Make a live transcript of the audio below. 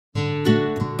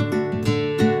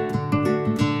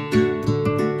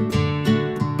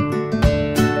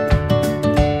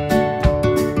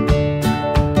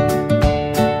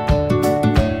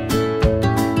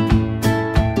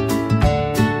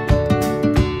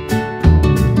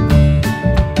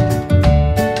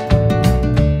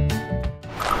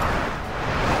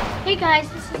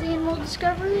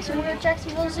Giraffes, and we're at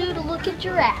Jacksonville Zoo to look at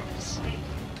giraffes.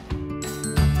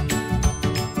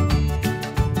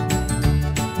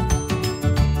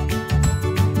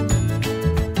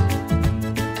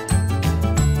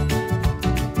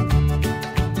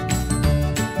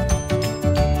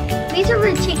 These are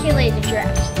reticulated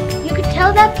giraffes. You can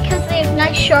tell that because they have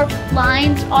nice sharp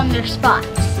lines on their spots.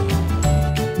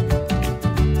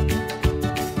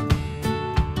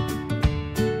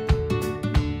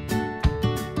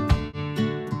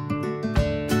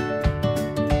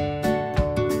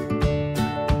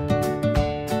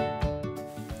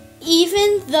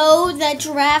 Even though that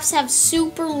giraffes have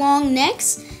super long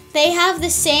necks, they have the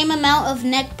same amount of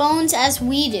neck bones as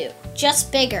we do,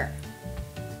 just bigger.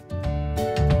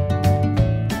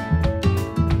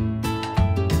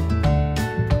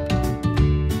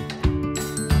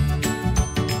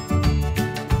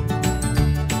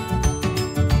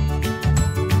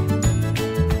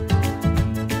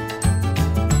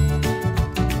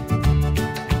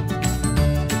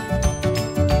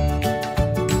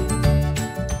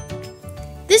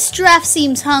 This giraffe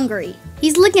seems hungry.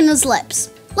 He's licking his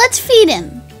lips. Let's feed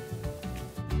him.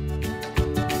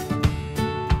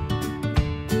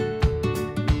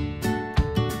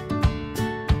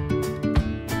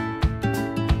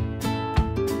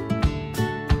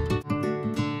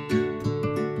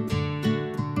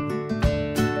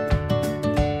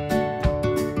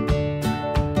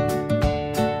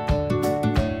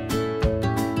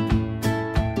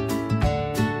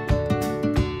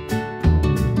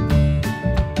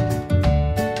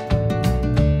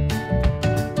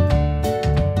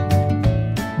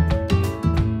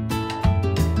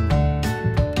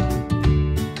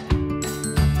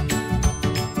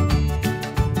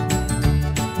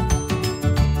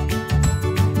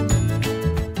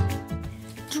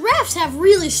 Giraffes have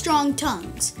really strong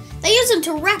tongues. They use them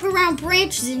to wrap around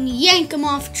branches and yank them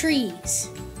off trees.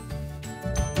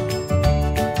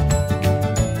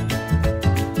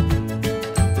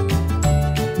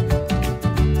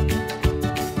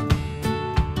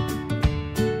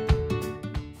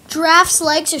 Giraffes'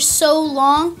 legs are so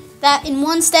long that in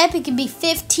one step it can be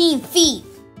 15 feet.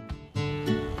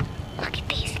 Look at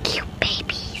these cute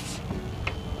babies.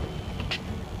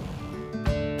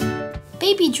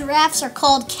 Baby giraffes are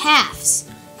called calves,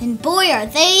 and boy are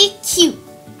they cute.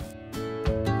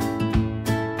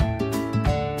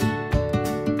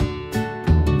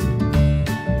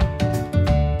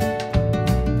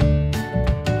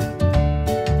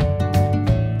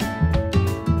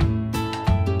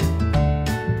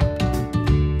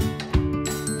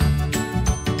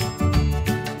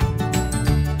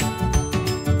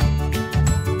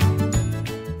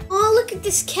 Oh, look at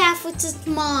this calf with its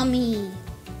mommy.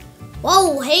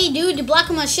 Whoa, hey dude, you're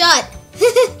blocking my shot.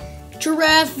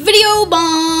 Giraffe video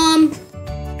bomb.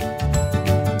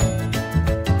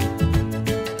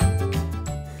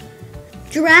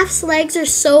 Giraffes' legs are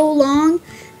so long,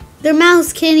 their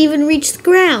mouths can't even reach the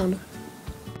ground.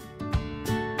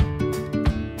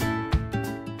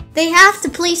 They have to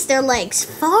place their legs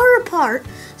far apart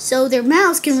so their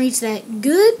mouths can reach that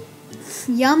good,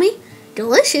 yummy,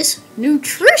 delicious,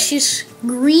 nutritious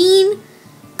green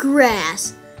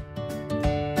grass.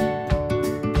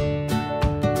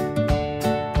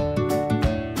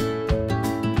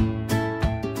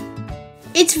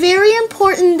 It's very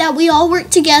important that we all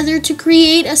work together to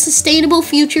create a sustainable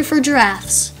future for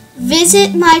giraffes.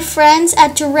 Visit my friends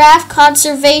at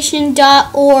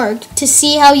giraffeconservation.org to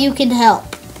see how you can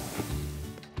help.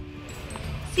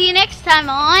 See you next time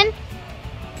on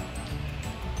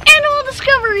Animal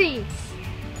Discoveries!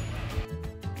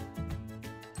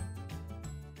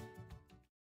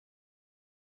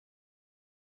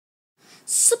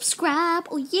 Subscribe,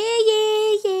 oh yeah,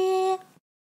 yeah, yeah.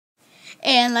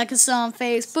 And like us on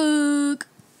Facebook.